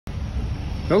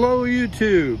Hello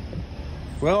YouTube.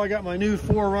 Well, I got my new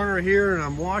 4Runner here and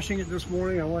I'm washing it this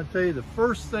morning. I want to tell you the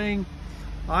first thing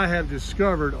I have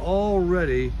discovered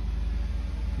already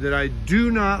that I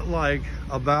do not like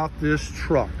about this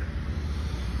truck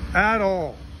at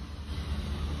all.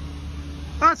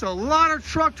 That's a lot of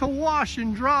truck to wash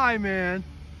and dry, man.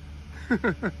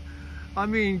 I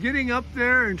mean, getting up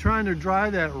there and trying to dry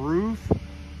that roof,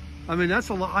 I mean, that's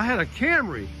a lot. I had a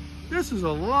Camry. This is a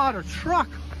lot of truck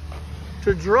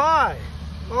to dry.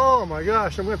 Oh my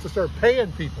gosh, I'm gonna have to start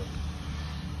paying people.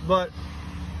 But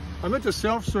I'm at the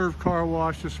self-serve car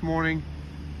wash this morning.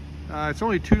 It's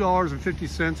only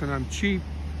 $2.50 and I'm cheap.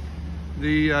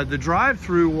 The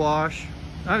drive-through wash,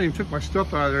 I haven't even took my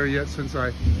stuff out of there yet since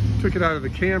I took it out of the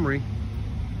Camry.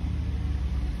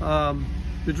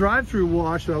 The drive-through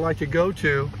wash that I like to go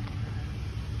to,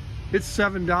 it's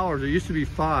 $7. It used to be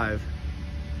 $5.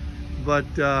 But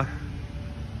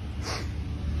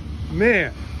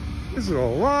man, this is a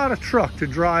lot of truck to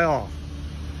dry off.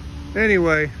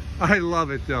 Anyway, I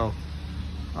love it though.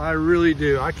 I really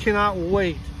do. I cannot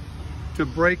wait to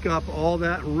break up all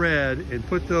that red and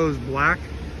put those black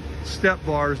step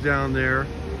bars down there,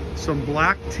 some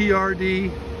black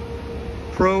TRD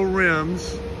Pro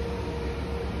rims,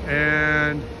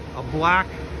 and a black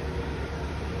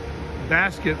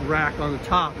basket rack on the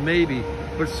top, maybe.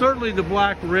 But certainly the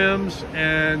black rims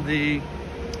and the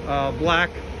black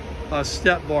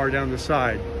step bar down the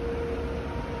side.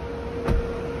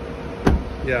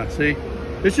 Yeah, see?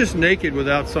 It's just naked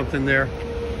without something there.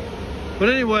 But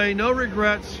anyway, no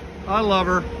regrets. I love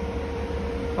her.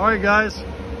 All right, guys.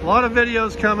 A lot of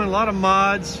videos coming, a lot of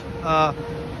mods.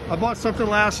 I bought something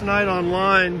last night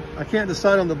online. I can't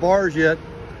decide on the bars yet.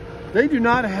 They do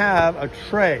not have a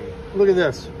tray. Look at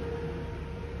this.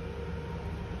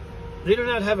 They do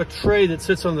not have a tray that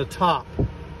sits on the top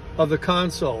of the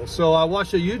console. So I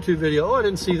watched a YouTube video. Oh, I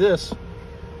didn't see this.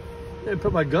 I didn't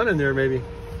put my gun in there, maybe.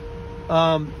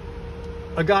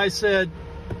 A guy said,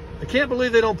 I can't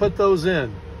believe they don't put those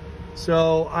in.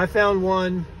 So I found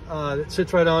one that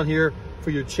sits right on here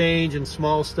for your change and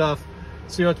small stuff.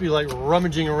 So you don't have to be like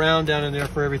rummaging around down in there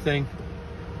for everything.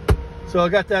 So I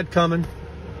got that coming.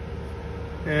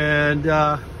 And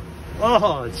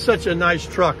oh, it's such a nice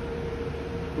truck.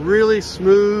 Really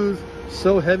smooth,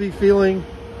 so heavy feeling.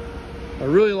 I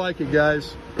really like it,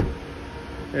 guys.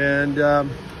 And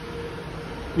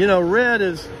you know, red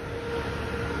is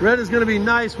going to be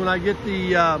nice when I get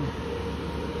the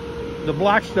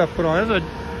black stuff put on. There's a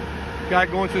guy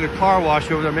going through the car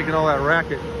wash over there making all that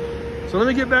racket. So let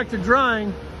me get back to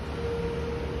drying,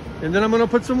 and then I'm going to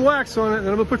put some wax on it, and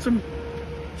then I'm going to put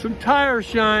some tire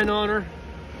shine on her.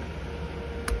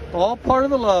 All part of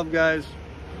the love, guys.